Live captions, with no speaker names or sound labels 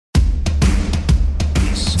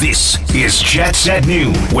This is Jets at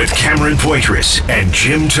Noon with Cameron Poitras and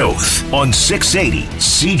Jim Toth on 680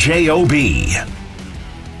 CJOB.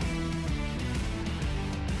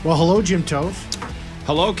 Well, hello, Jim Toth.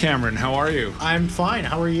 Hello, Cameron. How are you? I'm fine.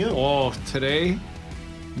 How are you? Oh, today,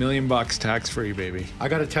 $1 million tax-free, baby. I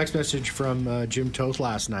got a text message from Jim Toth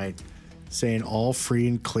last night saying all free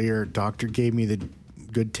and clear. Doctor gave me the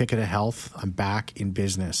good ticket of health. I'm back in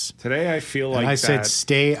business. Today I feel like and I said,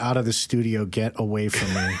 stay out of the studio. Get away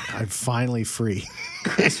from me. I'm finally free.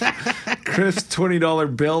 Chris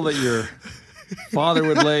 $20 bill that your father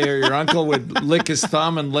would lay or your uncle would lick his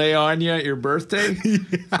thumb and lay on you at your birthday. Yeah.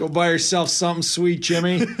 Go buy yourself something sweet,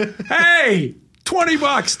 Jimmy. Hey!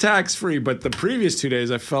 $20 tax-free, but the previous 2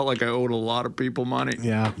 days I felt like I owed a lot of people money.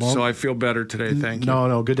 Yeah. Well, so I feel better today, thank you.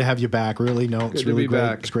 No, good to have you back. Really, no, it's really great.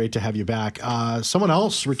 Back. It's great to have you back. Someone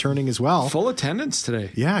else returning as well. Full attendance today.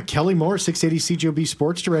 Yeah, Kelly Moore, 680 CJOB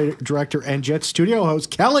Sports Director and Jet Studio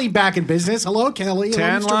host. Kelly back in business. Hello, Kelly.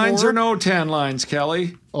 Tan lines or no tan lines,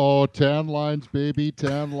 Kelly? Oh, tan lines, baby,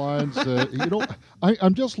 tan lines.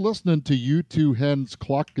 I'm just listening to you two hens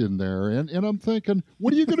cluck in there, and I'm thinking,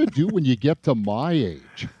 what are you going to do when you get to my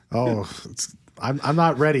age? Oh, I'm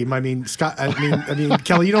not ready. I mean, Scott. I mean,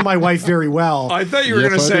 Kelly. You know my wife very well. I thought you were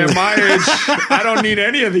going to say, at my age, I don't need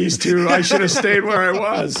any of these two. I should have stayed where I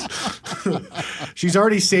was. She's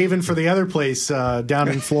already saving for the other place down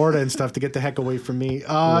in Florida and stuff to get the heck away from me.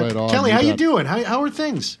 Right on, Kelly, how you doing? How are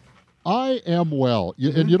things? I am well.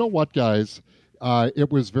 And you know what, guys? It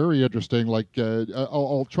was very interesting. Like,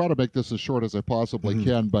 I'll try to make this as short as I possibly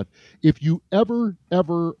can. But if you ever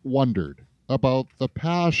wondered about the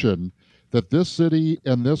passion that this city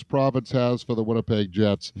and this province has for the Winnipeg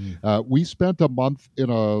Jets, we spent a month in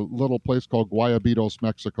a little place called Guayabitos,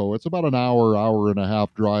 Mexico. It's about an hour and a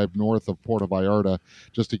half drive north of Puerto Vallarta,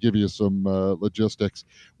 just to give you some logistics.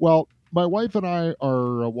 Well, my wife and I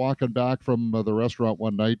are walking back from the restaurant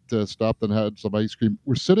one night, stopped and had some ice cream.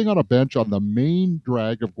 We're sitting on a bench on the main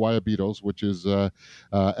drag of Guayabitos, which is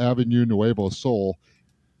Avenue Nuevo Sol.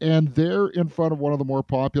 And there in front of one of the more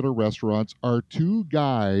popular restaurants are two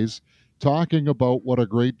guys talking about what a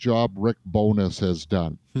great job Rick Bowness has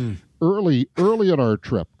done. Early in our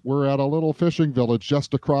trip, we're at a little fishing village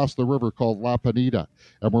just across the river called La Pinita,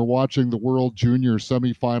 and we're watching the World Junior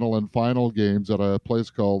semifinal and final games at a place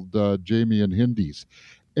called Jamie and Hindy's.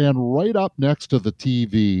 And right up next to the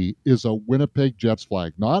TV is a Winnipeg Jets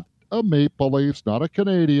flag, not a Maple Leafs, not a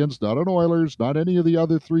Canadiens, not an Oilers, not any of the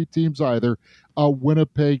other three teams either, a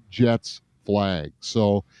Winnipeg Jets flag.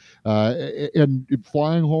 So, and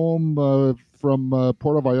flying home from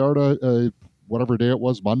Puerto Vallarta, whatever day it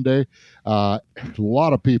was, Monday, a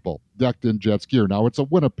lot of people decked in Jets gear. Now, it's a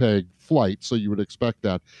Winnipeg flight, so you would expect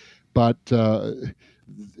that. But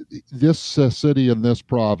this city and this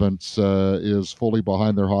province is fully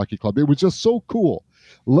behind their hockey club. It was just so cool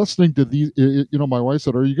listening to these. My wife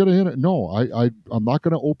said, are you going to hit it? No, I'm not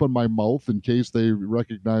going to open my mouth in case they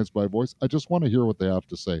recognize my voice. I just want to hear what they have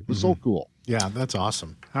to say. It was so cool. Yeah, that's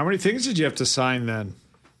awesome. How many things did you have to sign then?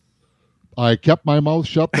 I kept my mouth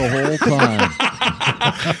shut the whole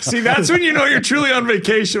time. See, that's when you know you're truly on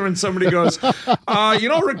vacation, when somebody goes, Rick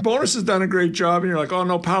Bowness has done a great job. And you're like, oh,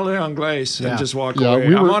 no, parle anglais. And just walk away.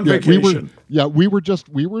 I'm on vacation. We were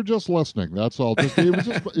just listening. That's all.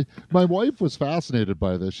 My wife was fascinated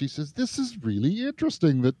by this. She says, this is really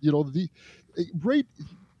interesting that,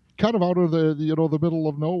 kind of out of the middle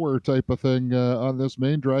of nowhere type of thing on this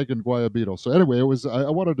main drag in Guayabito. So anyway, I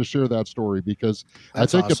wanted to share that story because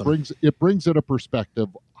that's I think awesome. it brings into perspective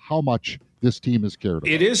how much this team is cared about.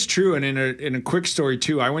 It is true, and in a quick story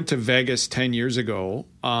too, I went to Vegas 10 years ago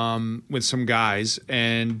with some guys,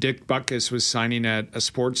 and Dick Butkus was signing at a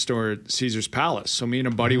sports store at Caesar's Palace. So me and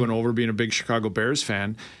a buddy went over, being a big Chicago Bears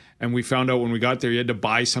fan, and we found out when we got there you had to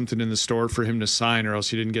buy something in the store for him to sign, or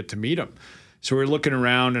else you didn't get to meet him. So we were looking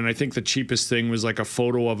around, and I think the cheapest thing was like a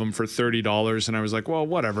photo of him for $30. And I was like, well,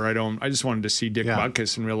 whatever. I just wanted to see Dick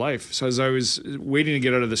Butkus in real life. So as I was waiting to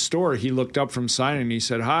get out of the store, he looked up from signing and he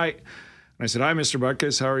said, hi. And I said, hi, Mr.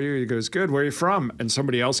 Butkus. How are you? He goes, good. Where are you from? And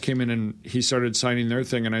somebody else came in and he started signing their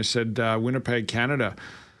thing. And I said, Winnipeg, Canada.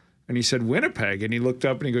 And he said, Winnipeg. And he looked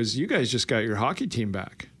up and he goes, you guys just got your hockey team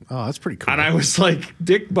back. Oh, that's pretty cool. And I was like,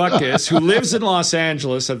 Dick Butkus, who lives in Los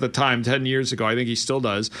Angeles at the time, 10 years ago, I think he still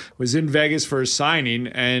does, was in Vegas for a signing,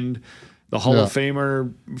 and the Hall of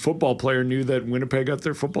Famer football player knew that Winnipeg got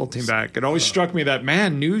their football team back. It always struck me that,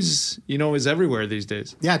 man, news, is everywhere these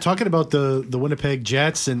days. Yeah, talking about the Winnipeg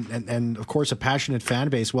Jets and of course, a passionate fan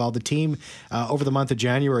base. Well, the team over the month of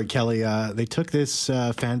January, Kelly, they took this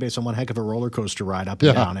fan base on one heck of a roller coaster ride up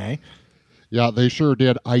and down, eh? Yeah, they sure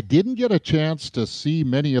did. I didn't get a chance to see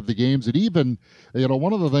many of the games. And even,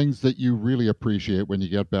 one of the things that you really appreciate when you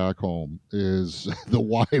get back home is the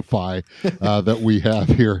Wi-Fi that we have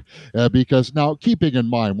here. Because now, keeping in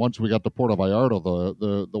mind, once we got to Puerto Vallarta,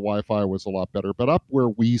 the Wi-Fi was a lot better. But up where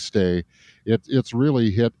we stay, it's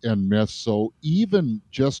really hit and miss. So even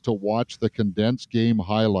just to watch the condensed game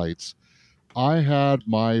highlights, I had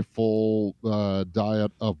my full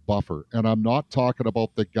diet of buffer, and I'm not talking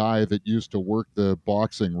about the guy that used to work the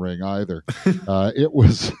boxing ring either. It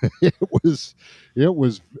was it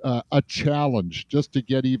was a challenge just to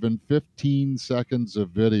get even 15 seconds of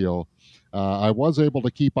video. I was able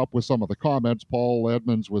to keep up with some of the comments. Paul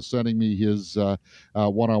Edmonds was sending me his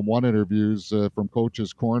one-on-one interviews from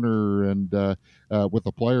Coach's Corner and with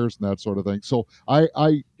the players and that sort of thing. So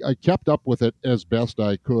I kept up with it as best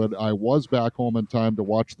I could. I was back home in time to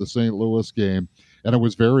watch the St. Louis game, and it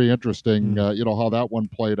was very interesting, how that one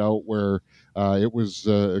played out, where it was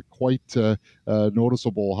quite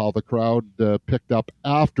noticeable how the crowd picked up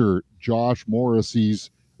after Josh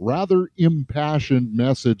Morrissey's rather impassioned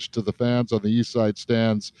message to the fans on the East Side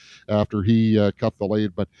stands after he cut the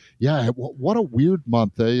lead. But yeah, what a weird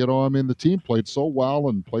month, eh? The team played so well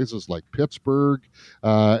in places like Pittsburgh,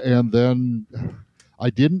 and then I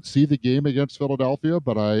didn't see the game against Philadelphia,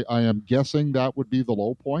 but I am guessing that would be the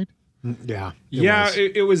low point. Yeah.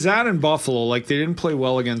 It was that in Buffalo. Like, they didn't play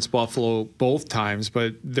well against Buffalo both times,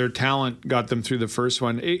 but their talent got them through the first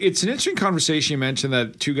one. It's an interesting conversation. You mentioned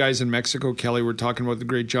that two guys in Mexico, Kelly, were talking about the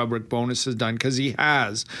great job Rick Bowness has done, because he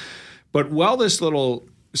has. But while this little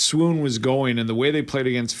swoon was going, and the way they played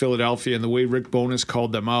against Philadelphia and the way Rick Bowness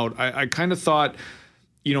called them out, I kind of thought,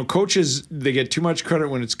 coaches, they get too much credit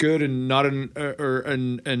when it's good and not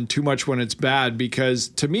and too much when it's bad, because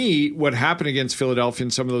to me, what happened against Philadelphia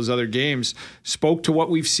and some of those other games spoke to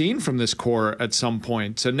what we've seen from this core at some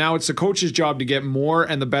point. So now it's the coach's job to get more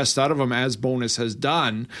and the best out of them, as Bowness has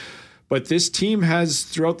done. But this team has,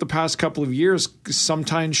 throughout the past couple of years,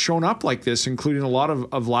 sometimes shown up like this, including a lot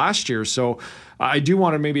of last year. So I do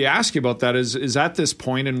want to maybe ask you about that. Is at this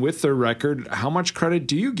point, and with their record, how much credit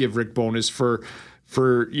do you give Rick Bowness for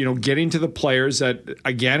getting to the players that,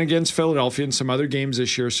 again, against Philadelphia and some other games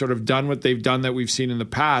this year, sort of done what they've done that we've seen in the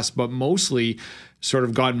past, but mostly sort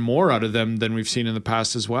of gotten more out of them than we've seen in the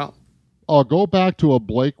past as well? I'll go back to a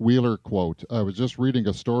Blake Wheeler quote. I was just reading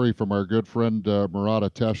a story from our good friend Murata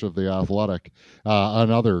Tesh of The Athletic,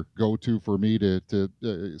 another go-to for me to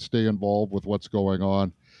stay involved with what's going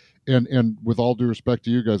on. And with all due respect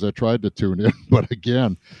to you guys, I tried to tune in, but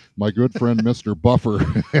again, my good friend Mr. Buffer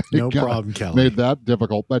no problem, Kelly, made that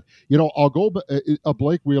difficult. But I'll go a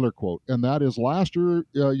Blake Wheeler quote, and that is, last year,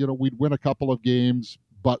 we'd win a couple of games,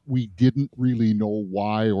 but we didn't really know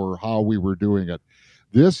why or how we were doing it.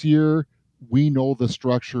 This year, we know the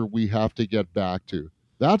structure we have to get back to.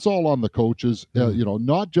 That's all on the coaches,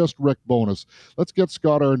 not just Rick Bowness. Let's get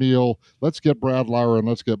Scott Arniel, let's get Brad Lauer, and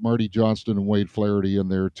let's get Marty Johnston and Wade Flaherty in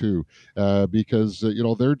there too, because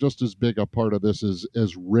they're just as big a part of this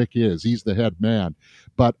as Rick is. He's the head man.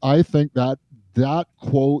 But I think that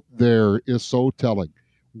quote there is so telling.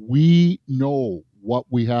 We know what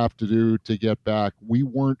we have to do to get back. We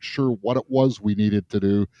weren't sure what it was we needed to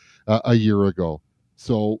do a year ago.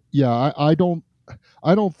 So yeah, I don't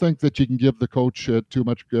think that you can give the coach too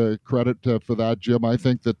much credit for that, Jim. I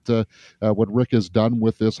think that what Rick has done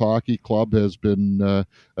with this hockey club has been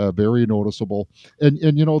very noticeable. And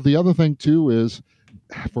the other thing too is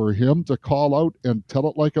for him to call out and tell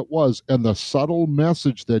it like it was, and the subtle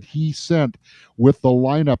message that he sent with the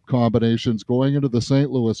lineup combinations going into the St.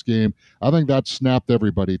 Louis game, I think that snapped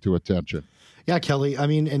everybody to attention. Yeah, Kelly.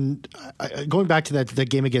 And going back to that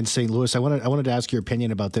game against St. Louis, I wanted to ask your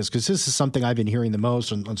opinion about this, because this is something I've been hearing the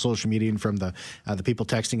most on social media and from the people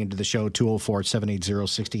texting into the show,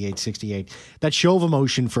 204-780-6868. That show of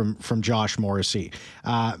emotion from Josh Morrissey.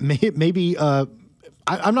 Maybe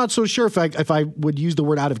I'm not so sure if I would use the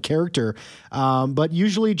word out of character, but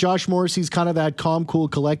usually Josh Morrissey's kind of that calm, cool,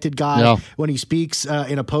 collected guy when he speaks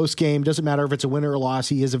in a post game. Doesn't matter if it's a win or a loss.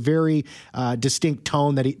 He has a very distinct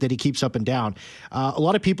tone that he keeps up and down. A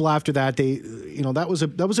lot of people after that, that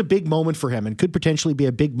was a big moment for him, and could potentially be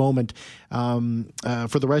a big moment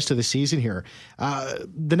for the rest of the season here.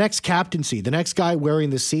 The next captaincy, the next guy wearing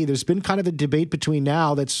the C. There's been kind of a debate between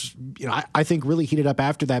now that's I think really heated up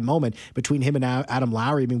after that moment between him and Adam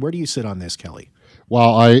Lowry. I mean, where do you sit on this, Kelly?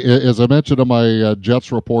 Well, as I mentioned in my Jets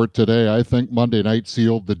report today, I think Monday night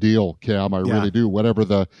sealed the deal, Cam. I really do. Whatever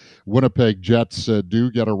the Winnipeg Jets do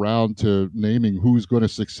get around to naming who's going to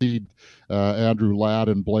succeed Andrew Ladd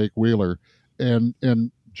and Blake Wheeler. And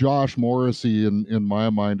Josh Morrissey, in my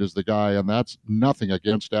mind, is the guy, and that's nothing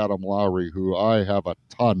against Adam Lowry, who I have a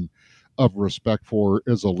ton of respect for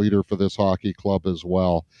as a leader for this hockey club as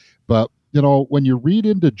well. But, when you read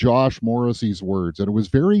into Josh Morrissey's words, and it was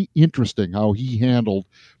very interesting how he handled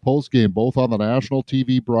postgame, both on the national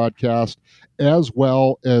TV broadcast as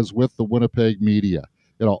well as with the Winnipeg media.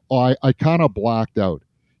 I kind of blacked out.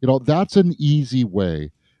 That's an easy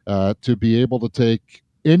way to be able to take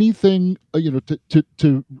anything,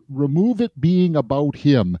 to remove it being about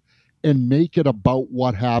him and make it about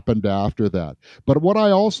what happened after that. But what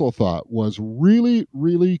I also thought was really,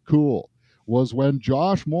 really cool was when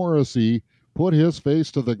Josh Morrissey put his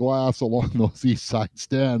face to the glass along those east side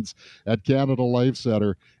stands at Canada Life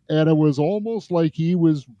Center, and it was almost like he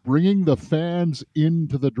was bringing the fans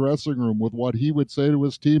into the dressing room with what he would say to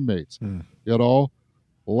his teammates.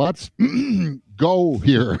 Let's go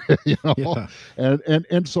here, Yeah.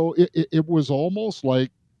 And so it was almost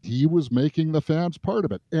like he was making the fans part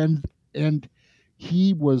of it. And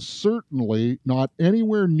he was certainly not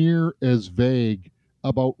anywhere near as vague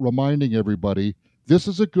about reminding everybody this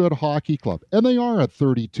is a good hockey club. And they are at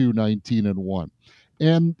 32-19-1.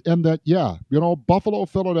 And that, Buffalo,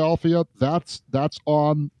 Philadelphia, that's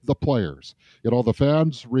on the players. The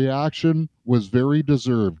fans' reaction was very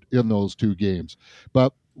deserved in those two games.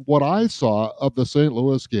 But what I saw of the St.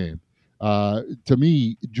 Louis game, to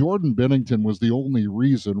me, Jordan Binnington was the only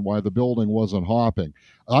reason why the building wasn't hopping.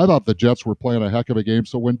 I thought the Jets were playing a heck of a game.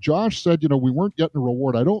 So when Josh said, we weren't getting a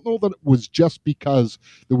reward, I don't know that it was just because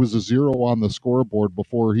there was a 0 on the scoreboard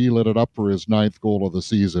before he lit it up for his 9th goal of the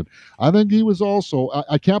season. I think he was also,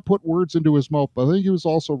 I can't put words into his mouth, but I think he was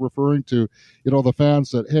also referring to, the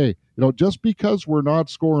fans that, hey, just because we're not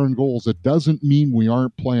scoring goals, it doesn't mean we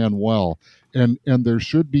aren't playing well. And there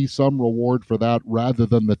should be some reward for that rather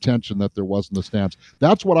than the tension that there was in the stands.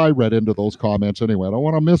 That's what I read into those comments anyway. I don't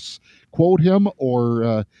want to misquote him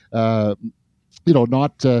or,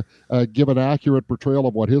 not give an accurate portrayal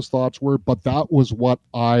of what his thoughts were, but that was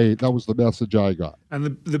the message I got.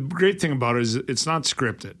 And the great thing about it is it's not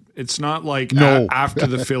scripted. It's not like after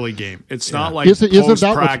the Philly game. It's not like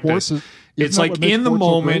post-practice. It's like in the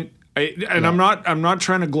moment. I'm not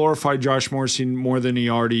trying to glorify Josh Morrissey more than he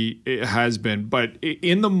already has been, but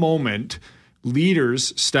in the moment,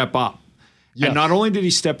 leaders step up. Yes. And not only did he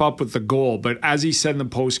step up with the goal, but as he said in the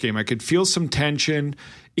postgame, I could feel some tension.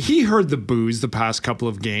 He heard the boos the past couple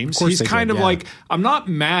of games. He's kind of like, I'm not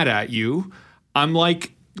mad at you. I'm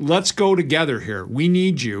like, let's go together here. We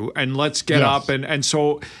need you, and let's get up. And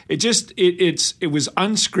so it was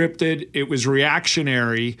unscripted. It was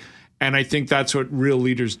reactionary. And I think that's what real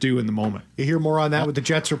leaders do in the moment. You hear more on that with the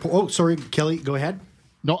Jets report. Oh, sorry, Kelly, go ahead.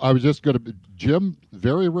 No, I was just going to, Jim,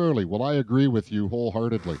 very rarely will I agree with you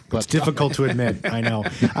wholeheartedly. But. It's difficult to admit, I know.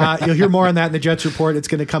 You'll hear more on that in the Jets report. It's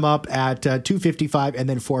going to come up at 2:55 and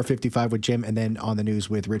then 4:55 with Jim, and then on the news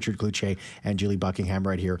with Richard Cloutier and Julie Buckingham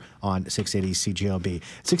right here on 680 CJOB.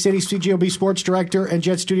 680 CJOB sports director and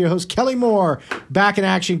Jet studio host Kelly Moore back in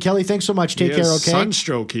action. Kelly, thanks so much. Take care, okay?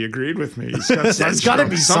 Sunstroke. He agreed with me. He's got sunstroke. It's got to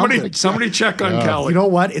be something. Somebody check on Kelly. You know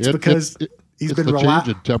what? It's because... He's been change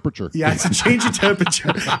in temperature. Yeah, it's a change in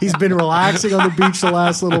temperature. He's been relaxing on the beach the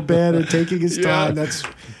last little bit and taking his time.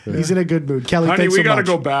 He's in a good mood. Kelly, honey, thanks so much. We got to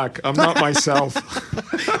go back. I'm not myself.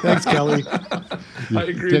 Thanks, Kelly. I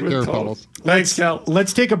agree with care, fellas. Thanks, Kel.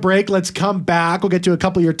 Let's take a break. Let's come back. We'll get to a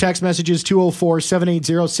couple of your text messages,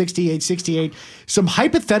 204-780-6868. Some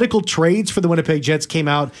hypothetical trades for the Winnipeg Jets came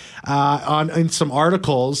out in some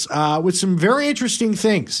articles with some very interesting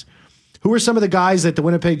things. Who are some of the guys that the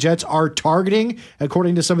Winnipeg Jets are targeting,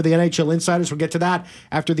 according to some of the NHL insiders? We'll get to that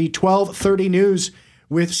after the 12:30 news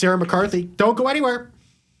with Sarah McCarthy. Don't go anywhere.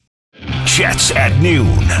 Jets at noon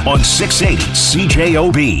on 680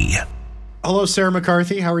 CJOB. Hello, Sarah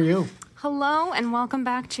McCarthy. How are you? Hello, and welcome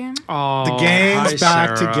back, Jim. Oh, the gang's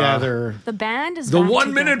back Sarah. Together. The band is the back 1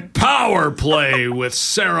 together. Minute power play with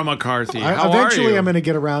Sarah McCarthy. How eventually, are you? I'm going to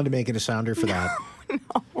get around to making a sounder for that.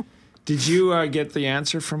 No. Did you get the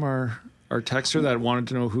answer from our texter that wanted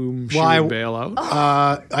to know whom she would bail out?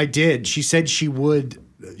 I did. She said she would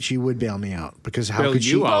bail me out because how bail could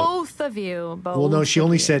she? Both of you. Both. Well, no, she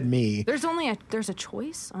only you. said me. There's a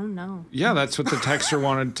choice. Oh no. Yeah, that's what the texter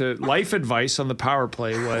wanted to. Life advice on the power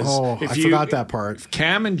play was. I forgot that part. If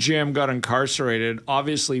Cam and Jim got incarcerated,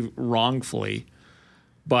 obviously wrongfully,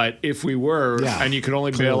 but if we were, and you could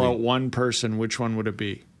only bail out one person, which one would it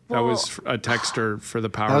be? That was a texter for the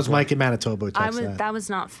power play. That was Mike in Manitoba who texted that. That was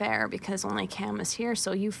not fair because only Cam is here.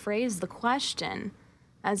 So you phrased the question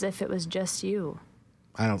as if it was just you.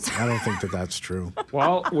 I don't think that that's true.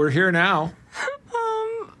 Well, we're here now.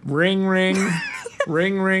 Ring, ring.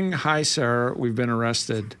 Ring, ring. Hi, Sarah. We've been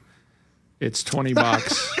arrested. It's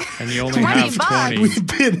 $20, and you only have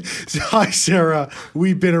 20. Hi, Sarah.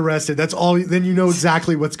 We've been arrested. That's all. Then you know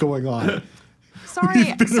exactly what's going on.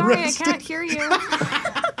 Sorry, I can't hear you.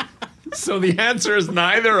 So the answer is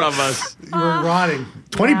neither of us. You were rotting.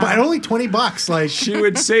 Only $20. Like she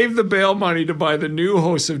would save the bail money to buy the new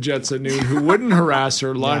host of Jets at Noon, who wouldn't harass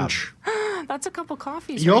her lunch. That's a couple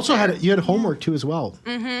coffees. You also had homework too as well.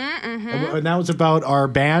 And that was about our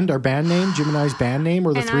band name, Jim and I's band name,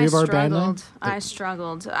 or the three of our band names. I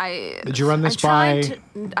struggled. Did you run this by?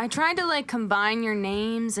 I tried to like combine your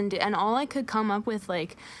names and all I could come up with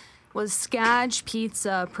was Skadge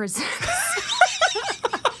Pizza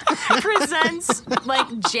presents like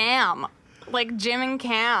jam. Like Jim and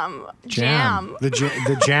Cam. Jam.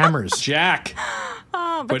 The Jammers. Jack.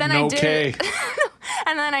 But then no I did. K.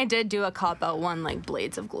 And then I did do a cop-out one, like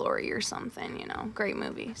Blades of Glory or something, Great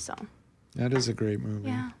movie, so. That is a great movie.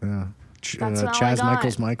 Yeah.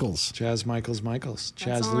 Chaz Michaels. Chaz Michaels.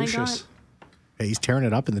 Chaz Lucius. Hey, he's tearing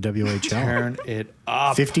it up in the WHL. Tearing it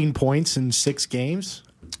up. 15 points in 6 games.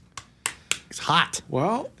 It's hot.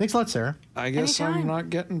 Well. Thanks a lot, Sarah. I guess I'm not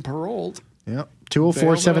getting paroled. Yep.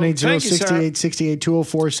 204-780-6868.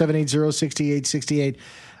 204-780-6868.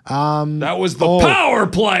 That was the power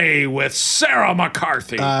play with Sarah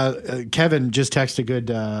McCarthy. Kevin just texted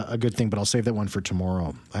a good thing, but I'll save that one for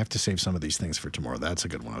tomorrow. I have to save some of these things for tomorrow. That's a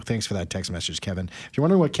good one. Thanks for that text message, Kevin. If you're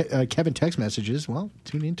wondering what Kevin text message is, well,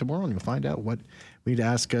 tune in tomorrow and you'll find out what we'd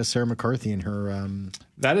ask Sarah McCarthy in her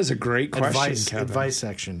that is a great question, Kevin. Advice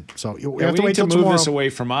section. So we have to wait till move tomorrow. This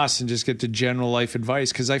away from us and just get to general life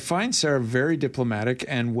advice, because I find Sarah very diplomatic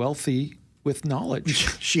and wealthy with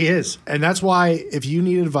knowledge. She is. And that's why if you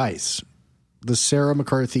need advice, the Sarah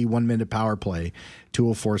McCarthy 1-minute power play,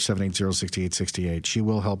 204-780-6868, she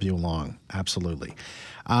will help you along. Absolutely.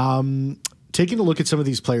 Taking a look at some of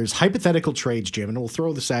these players, hypothetical trades, Jim, and we'll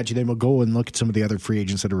throw this at you, then we'll go and look at some of the other free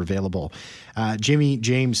agents that are available. Jimmy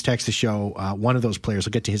James texts the show, one of those players.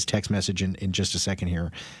 I'll get to his text message in just a second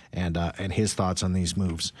here and his thoughts on these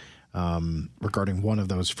moves. Regarding one of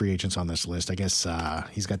those free agents on this list. I guess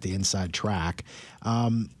he's got the inside track.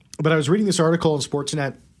 But I was reading this article on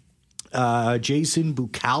Sportsnet. Jason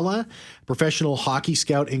Bukala, professional hockey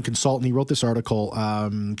scout and consultant. He wrote this article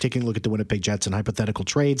taking a look at the Winnipeg Jets and hypothetical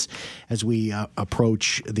trades as we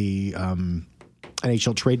approach the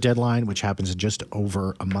NHL trade deadline, which happens in just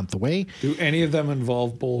over a month away. Do any of them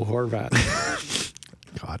involve Bo Horvat?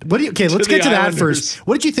 God. Let's get to that first.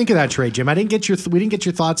 What did you think of that trade, Jim? We didn't get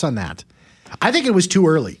your thoughts on that. I think it was too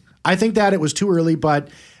early. But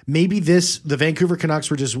maybe the Vancouver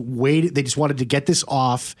Canucks were just waiting. They just wanted to get this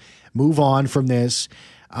off, move on from this.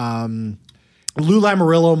 Lou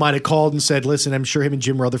Lamoriello might have called and said, listen, I'm sure him and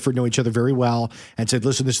Jim Rutherford know each other very well, and said,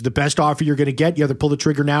 listen, this is the best offer you're going to get. You either pull the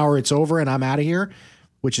trigger now or it's over and I'm out of here,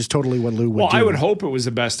 which is totally what Lou would do. Well, I would hope it was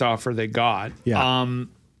the best offer they got. Yeah.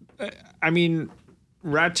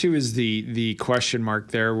 Ratu is the question mark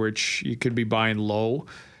there, which you could be buying low.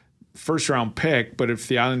 First round pick, but if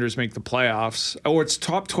the Islanders make the playoffs, it's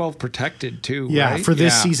top 12 protected too. Yeah, right? for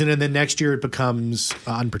this season, and then next year it becomes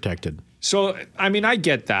unprotected. So, I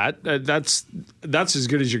get that. That's as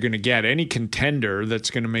good as you're going to get. Any contender that's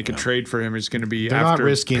going to make a trade for him is going to be after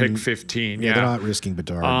pick 15. Yeah, they're not risking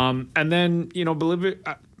Bedard. And then, believe it,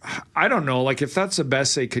 I don't know, if that's the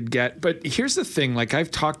best they could get. But here's the thing, I've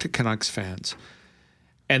talked to Canucks fans.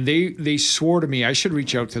 And they swore to me, I should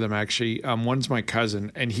reach out to them actually. One's my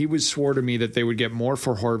cousin, and he swore to me that they would get more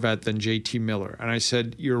for Horvat than JT Miller. And I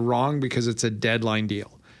said, you're wrong because it's a deadline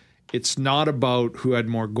deal. It's not about who had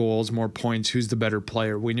more goals, more points, who's the better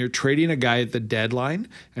player. When you're trading a guy at the deadline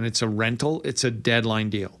and it's a rental, it's a deadline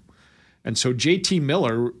deal. And so JT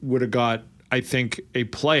Miller would have got, I think, a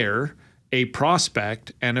player, a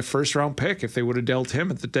prospect, and a first-round pick if they would have dealt him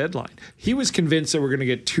at the deadline. He was convinced they were going to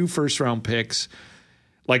get 2 first-round picks,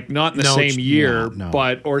 not in the same year,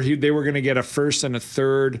 but they were going to get a first and a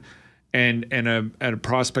third and a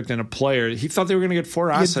prospect and a player. He thought they were going to get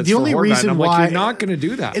 4 assets. The only reason why you're not going to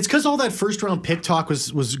do that. It's because all that first round pick talk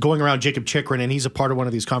was going around Jacob Chychrun, and he's a part of one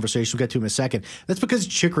of these conversations. We'll get to him in a second. That's because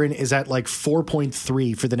Chychrun is at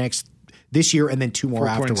 4.3 for this year and then 2 more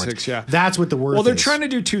afterwards. 4.6, yeah. That's what the word is. Well, they're trying to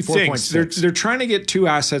do 2 things. They're trying to get 2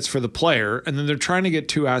 assets for the player, and then they're trying to get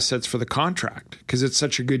 2 assets for the contract because it's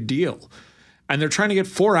such a good deal. And they're trying to get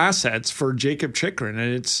 4 assets for Jacob Chychrun,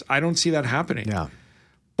 and I don't see that happening. Yeah.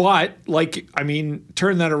 But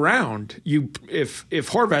turn that around. If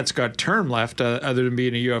Horvat's got term left other than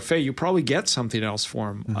being a UFA, you probably get something else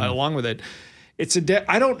for him along with it. It's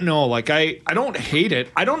I don't know. I don't hate it.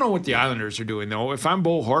 I don't know what the Islanders are doing though. If I'm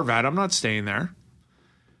Bo Horvat, I'm not staying there.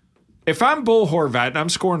 if I'm Bo Horvat and I'm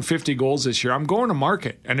scoring 50 goals this year, I'm going to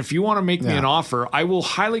market. And if you want to make me an offer, I will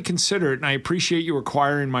highly consider it, and I appreciate you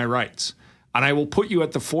acquiring my rights. And I will put you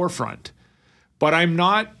at the forefront. But I'm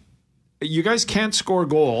not – you guys can't score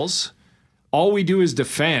goals. All we do is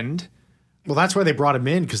defend. Well, that's why they brought him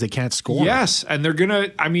in, because they can't score. Yes, and they're going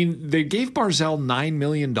to – I mean, they gave Barzal $9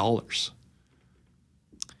 million.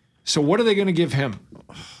 So what are they going to give him?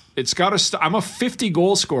 It's got to. I'm a 50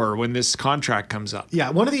 goal scorer when this contract comes up. Yeah,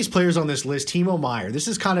 one of these players on this list, Timo Meier. This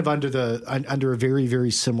is kind of under a very,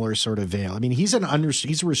 very similar sort of veil. I mean, he's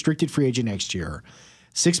a restricted free agent next year.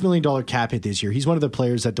 $6 million cap hit this year. He's one of the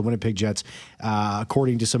players that the Winnipeg Jets,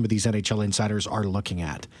 according to some of these NHL insiders, are looking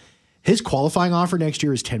at. His qualifying offer next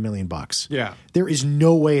year is $10 million. Yeah. There is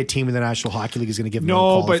no way a team in the National Hockey League is going to give him a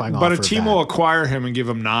qualifying offer. But a team will acquire him and give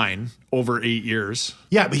him 9 over 8 years.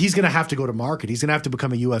 Yeah, but he's going to have to go to market. He's going to have to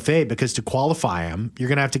become a UFA, because to qualify him, you're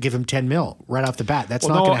going to have to give him $10 million right off the bat. That's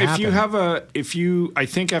not going to happen. I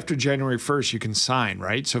think after January 1st, you can sign,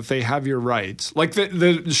 right? So if they have your rights, like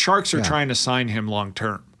the Sharks are trying to sign him long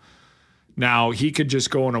term. Now, he could just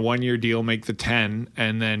go on a 1-year deal, make the 10,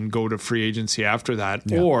 and then go to free agency after that.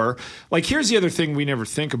 Yeah. Or, like, here's the other thing we never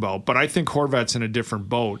think about, but I think Horvat's in a different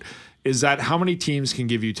boat, is that how many teams can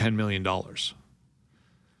give you $10 million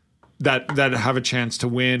that have a chance to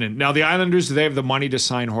win? And now the Islanders, do they have the money to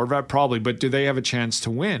sign Horvat? Probably, but do they have a chance to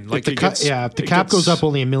win? Like, if the cap goes up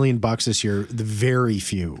only $1 million this year, the very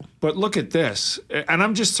few. But look at this, and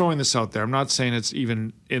I'm just throwing this out there. I'm not saying it's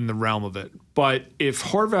even in the realm of it. But if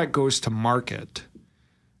Horvat goes to market,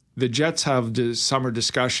 the Jets have summer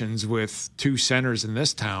discussions with 2 centers in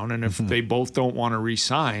this town, and if they both don't want to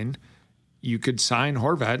re-sign, you could sign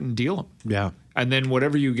Horvat and deal him. Yeah. And then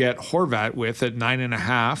whatever you get Horvat with at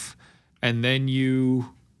 9.5, and then you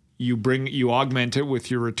augment it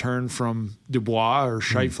with your return from Dubois or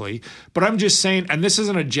Scheifele. But I'm just saying, and this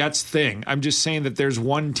isn't a Jets thing, I'm just saying that there's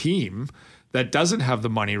one team that doesn't have the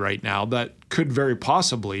money right now that could very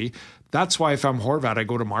possibly. That's why if I'm Horvat, I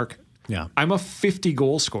go to market. Yeah. I'm a 50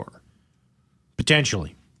 goal scorer.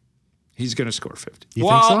 Potentially. He's going to score 50. You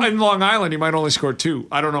think so? In Long Island, he might only score 2.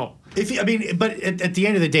 I don't know. But at the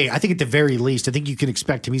end of the day, I think at the very least, I think you can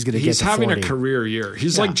expect him. He's going to get to 40. He's having a career year.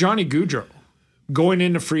 He's like Johnny Gaudreau going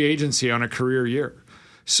into free agency on a career year.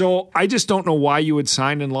 So I just don't know why you would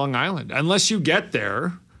sign in Long Island unless you get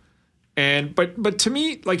there. But to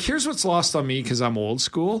me, like, here's what's lost on me because I'm old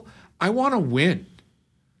school. I want to win.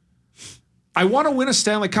 I want to win a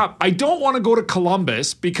Stanley Cup. I don't want to go to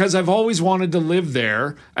Columbus because I've always wanted to live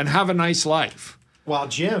there and have a nice life. Well,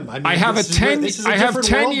 Jim, I have 10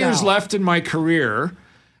 years left in my career,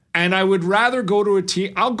 and I would rather go to a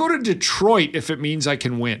team. I'll go to Detroit if it means I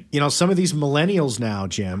can win. You know, some of these millennials now,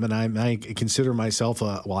 Jim, and I consider myself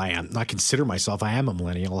I am a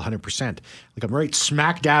millennial 100%. Like, I'm right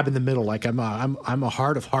smack dab in the middle. Like, I'm a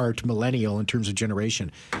heart of heart millennial in terms of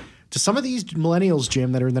generation. To some of these millennials,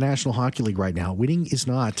 Jim, that are in the National Hockey League right now, winning is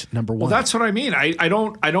not number one. Well, that's what I mean. I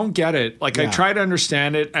don't get it. Like, I try to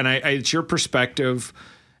understand it, and it's your perspective,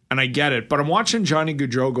 and I get it. But I'm watching Johnny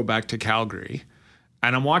Gaudreau go back to Calgary,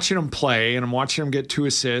 and I'm watching him play, and I'm watching him get 2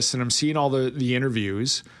 assists, and I'm seeing all the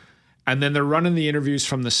interviews. And then they're running the interviews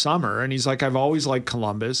from the summer, and he's like, I've always liked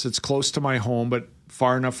Columbus. It's close to my home, but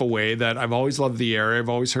far enough away that I've always loved the area. I've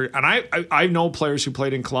always heard, and I know players who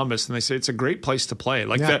played in Columbus, and they say it's a great place to play,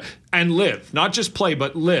 and live, not just play,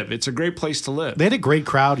 but live. It's a great place to live. They had a great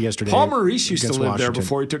crowd yesterday. Paul Maurice used to live there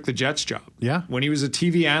before he took the Jets job. Yeah, when he was a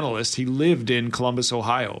TV analyst, he lived in Columbus,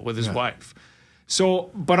 Ohio, with his wife. So,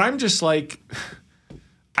 but I'm just like,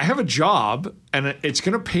 I have a job, and it's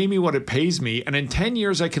going to pay me what it pays me, and in 10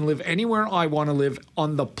 years, I can live anywhere I want to live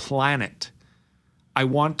on the planet. I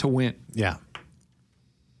want to win. Yeah.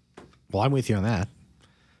 Well, I'm with you on that.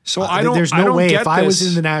 So there's no way if I was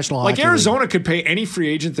in the National Hockey League. Arizona could pay any free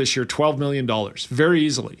agent this year $12 million very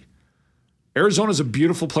easily. Arizona's a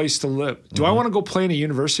beautiful place to live. Do I want to go play in a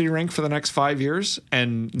university rink for the next 5 years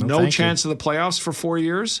and no chance of the playoffs for 4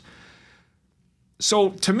 years? So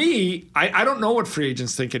to me, I don't know what free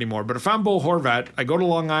agents think anymore. But if I'm Bo Horvat, I go to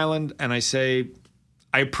Long Island and I say,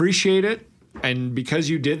 I appreciate it. And because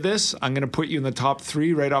you did this, I'm going to put you in the top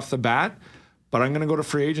 3 right off the bat. But I'm going to go to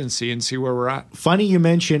free agency and see where we're at. Funny you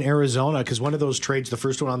mention Arizona, because one of those trades, the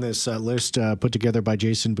first one on this list put together by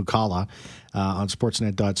Jason Bukala on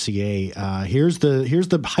sportsnet.ca. Here's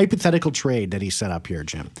the hypothetical trade that he set up here,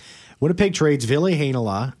 Jim. Winnipeg trades Ville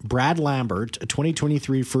Heinola, Brad Lambert, a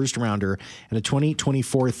 2023 first-rounder, and a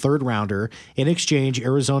 2024 third-rounder. In exchange,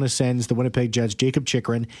 Arizona sends the Winnipeg Jets Jacob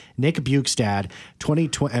Chychrun, Nick Bjugstad,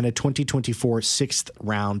 and a 2024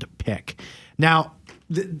 sixth-round pick. Now,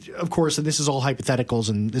 of course, and this is all hypotheticals,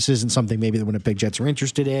 and this isn't something maybe the Winnipeg Jets are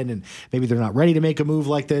interested in, and maybe they're not ready to make a move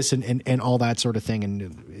like this, and all that sort of thing. And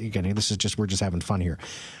again, we're just having fun here.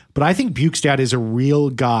 But I think Bukestad is a real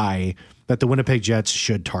guy that the Winnipeg Jets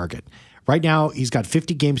should target. Right now, he's got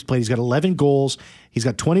 50 games played. He's got 11 goals. He's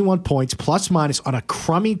got 21 points, plus minus on a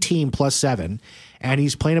crummy team, plus 7. And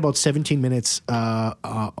he's playing about 17 minutes, a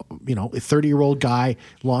 30-year-old guy,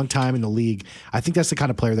 long time in the league. I think that's the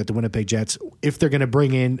kind of player that the Winnipeg Jets, if they're going to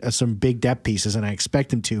bring in some big depth pieces, and I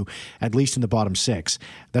expect them to, at least in the bottom 6,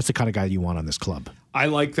 that's the kind of guy you want on this club. I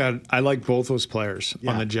like that. I like both those players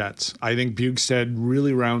on the Jets. I think Bukestad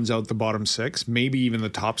really rounds out the bottom 6, maybe even the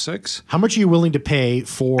top 6. How much are you willing to pay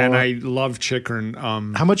for? And I love Chychrun.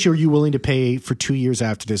 How much are you willing to pay for 2 years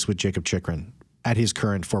after this with Jacob Chychrun at his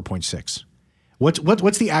current 4.6?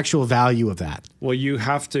 What's the actual value of that? Well, you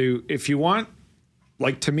have to, if you want,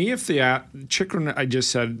 like, to me, if the Chychrun, I just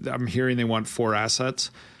said, I'm hearing they want 4 assets.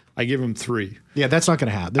 I give them 3. Yeah, that's not going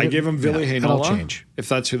to happen. I give them Ville Heinola, that'll change. if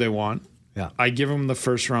that's who they want. Yeah, I give them the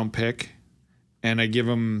first round pick, and I give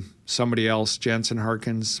them somebody else, Jansen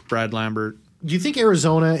Harkins, Brad Lambert. Do you think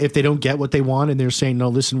Arizona, if they don't get what they want and they're saying, no,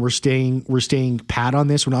 listen, we're staying pat on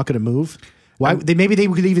this, we're not going to move? Why? Maybe they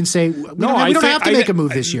could even say, we don't have to make a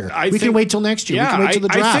move this year. We can wait till next year. Yeah, we can wait till the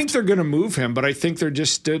draft. I think they're going to move him, but I think they're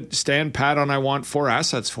just stand pat on I want 4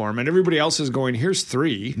 assets for him, and everybody else is going, here's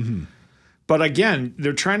 3. Mm-hmm. But again,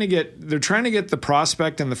 they're trying to get the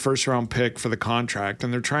prospect and the first round pick for the contract,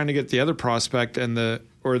 and they're trying to get the other prospect and the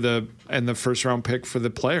first round pick for the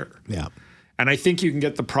player. Yeah. And I think you can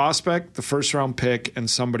get the prospect, the first round pick, and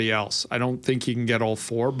somebody else. I don't think you can get all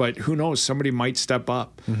 4, but who knows? Somebody might step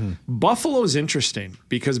up. Mm-hmm. Buffalo's interesting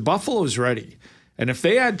because Buffalo's ready. And if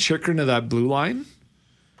they add Chychrun to that blue line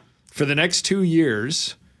for the next 2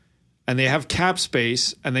 years, and they have cap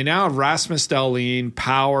space, and they now have Rasmus Dahlin,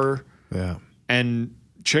 Power, and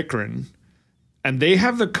Chychrun, and they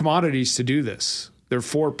have the commodities to do this. They're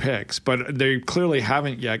 4 picks, but they clearly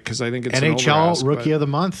haven't yet because I think it's NHL Rookie of the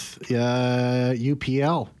Month,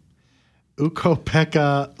 UPL,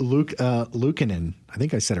 Ukko-Pekka Luukkonen. I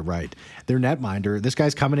think I said it right. Their netminder. This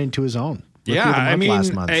guy's coming into his own.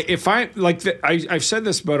 Last month. If I've said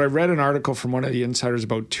this, but I read an article from one of the insiders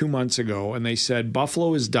about 2 months ago, and they said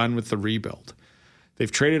Buffalo is done with the rebuild.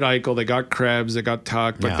 They've traded Eichel, they got Krebs, they got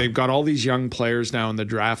Tuck, but they've got all these young players now in the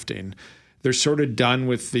drafting. They're sort of done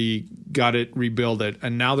with the got it, rebuild it,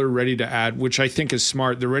 and now they're ready to add, which I think is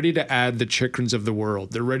smart. They're ready to add the Chycruns of the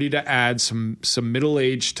world. They're ready to add some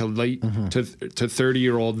middle-aged to late to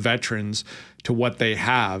 30-year-old veterans to what they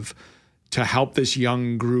have to help this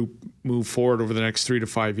young group move forward over the next 3 to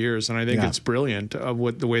 5 years. And I think it's brilliant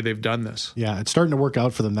the way they've done this. Yeah, it's starting to work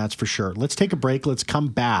out for them, that's for sure. Let's take a break. Let's come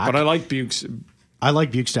back. But I like Bukes. I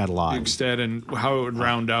like Bukestad a lot. Bukestad and how it would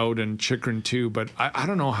round out, and Chychrun too. But I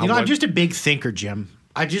don't know how. I'm just a big thinker, Jim.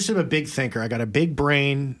 I just am a big thinker. I got a big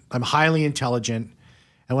brain. I'm highly intelligent.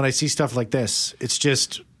 And when I see stuff like this, it's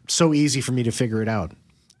just so easy for me to figure it out.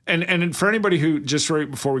 And for anybody who, just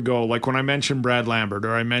right before we go, like when I mention Brad Lambert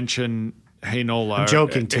or I mention Heinola. I'm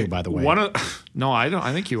joking too, by the way. No, I don't.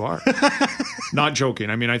 I think you are. Not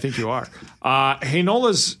joking. I mean, I think you are.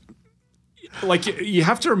 Heinola's. Like, you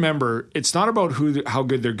have to remember, it's not about how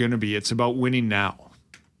good they're going to be. It's about winning now.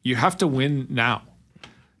 You have to win now.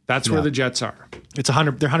 That's where the Jets are. It's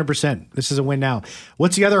 100. They're 100%. This is a win now.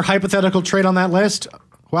 What's the other hypothetical trade on that list?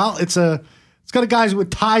 Well, it's got a guy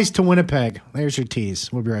with ties to Winnipeg. There's your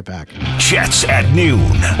tease. We'll be right back. Jets at noon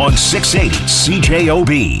on 680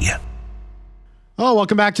 CJOB. Oh,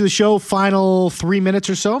 welcome back to the show. Final 3 minutes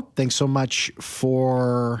or so. Thanks so much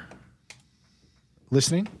for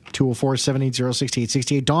listening.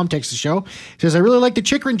 204-780-6868. Dom texts the show. Says, I really like the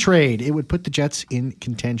Chychrun trade. It would put the Jets in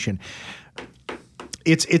contention.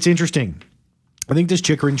 It's interesting. I think this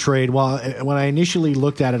Chychrun trade, well, when I initially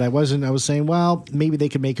looked at it, I was saying, well, maybe they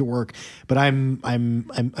could make it work, but I'm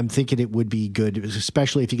thinking it would be good,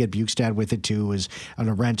 especially if you get Bukestad with it too, as on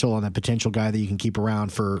a rental and a potential guy that you can keep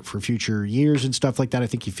around for future years and stuff like that. I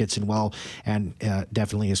think he fits in well, and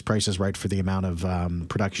definitely his price is right for the amount of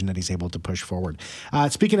production that he's able to push forward.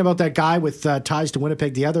 Speaking about that guy with ties to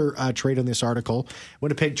Winnipeg, the other trade on this article,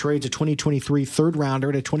 Winnipeg trades a 2023 third rounder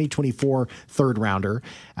and a 2024 third rounder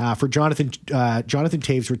for Jonathan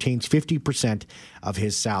Toews retains 50% of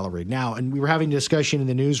his salary. Now, and we were having a discussion in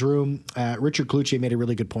the newsroom. Richard Kluche made a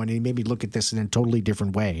really good point, and he made me look at this in a totally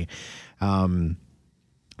different way. Toews,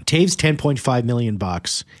 $10.5 million.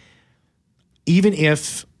 Even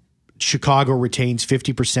if Chicago retains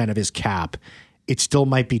 50% of his cap, it still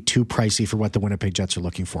might be too pricey for what the Winnipeg Jets are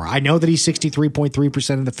looking for. I know that he's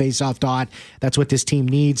 63.3% of the faceoff dot. That's what this team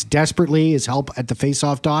needs desperately, is help at the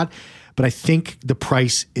faceoff dot. But I think the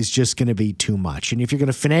price is just going to be too much. And if you're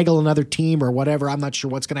going to finagle another team or whatever, I'm not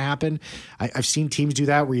sure what's going to happen. I've seen teams do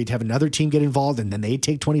that where you'd have another team get involved and then they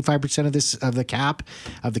take 25% of the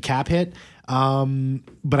cap hit.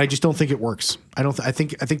 But I just don't think it works. I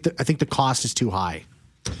think the cost is too high.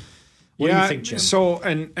 What do you think, Jim? So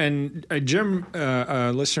and Jim,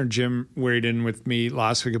 listener Jim weighed in with me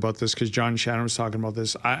last week about this because John Shannon was talking about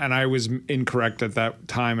this, and I was incorrect at that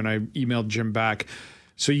time, and I emailed Jim back.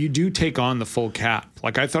 So you do take on the full cap.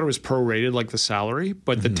 Like I thought it was prorated, like the salary,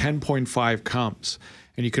 but the 10.5 comes,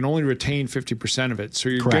 and you can only retain 50% of it. So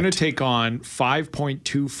you're going to take on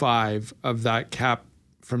 5.25 of that cap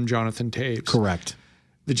from Jonathan Toews. Correct.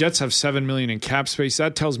 The Jets have $7 million in cap space.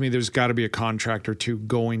 That tells me there's got to be a contract or two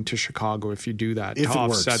going to Chicago if you do that, if to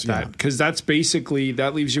offset that. Because that's basically,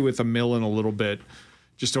 that leaves you with $1 million and a little bit,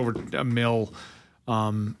 just over $1 million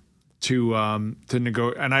to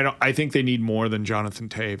negotiate. And I think they need more than Jonathan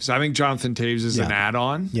Toews. I think Jonathan Toews is an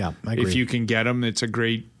add-on. Yeah, I agree. If you can get him, it's a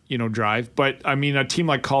great drive. But I mean, a team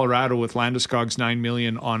like Colorado with Landeskog's $9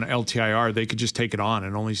 million on LTIR, they could just take it on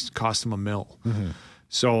and only cost them $1 million. Mm-hmm.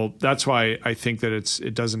 So that's why I think that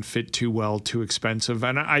it doesn't fit too well, too expensive.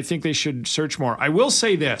 And I think they should search more. I will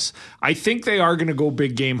say this. I think they are going to go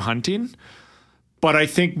big game hunting, but I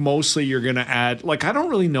think mostly you're going to add, like, I don't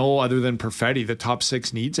really know other than Perfetti, the top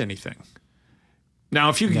six needs anything. Now,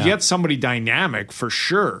 if you could get somebody dynamic, for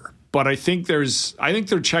sure. But I think they're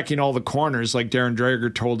checking all the corners, like Darren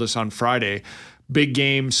Dreger told us on Friday. Big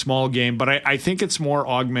game, small game, but I think it's more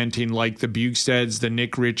augmenting, like the Bugsteds, the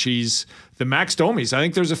Nick Ritchies, the Max Domis. I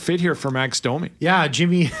think there's a fit here for Max Domi. Yeah,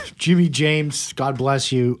 Jimmy James, God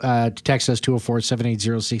bless you. Text us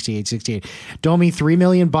 204-780-6868. Domi, $3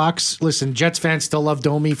 million. Listen, Jets fans still love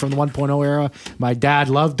Domi from the 1.0 era. My dad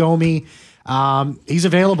loved Domi. He's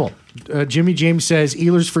available. Jimmy James says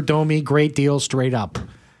Ehlers for Domi, great deal, straight up.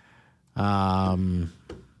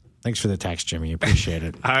 Thanks for the text, Jimmy. Appreciate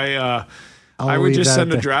it. I would just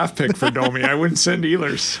send a draft pick for Domi. I wouldn't send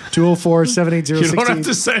Ehlers. 204-780-6868. You don't have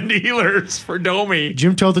to send Ehlers for Domi.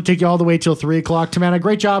 Jim Toth will take you all the way till 3 o'clock. Tamana,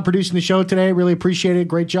 great job producing the show today. Really appreciate it.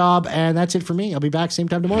 Great job. And that's it for me. I'll be back same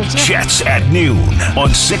time tomorrow. Jets at noon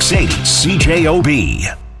on 680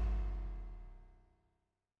 CJOB.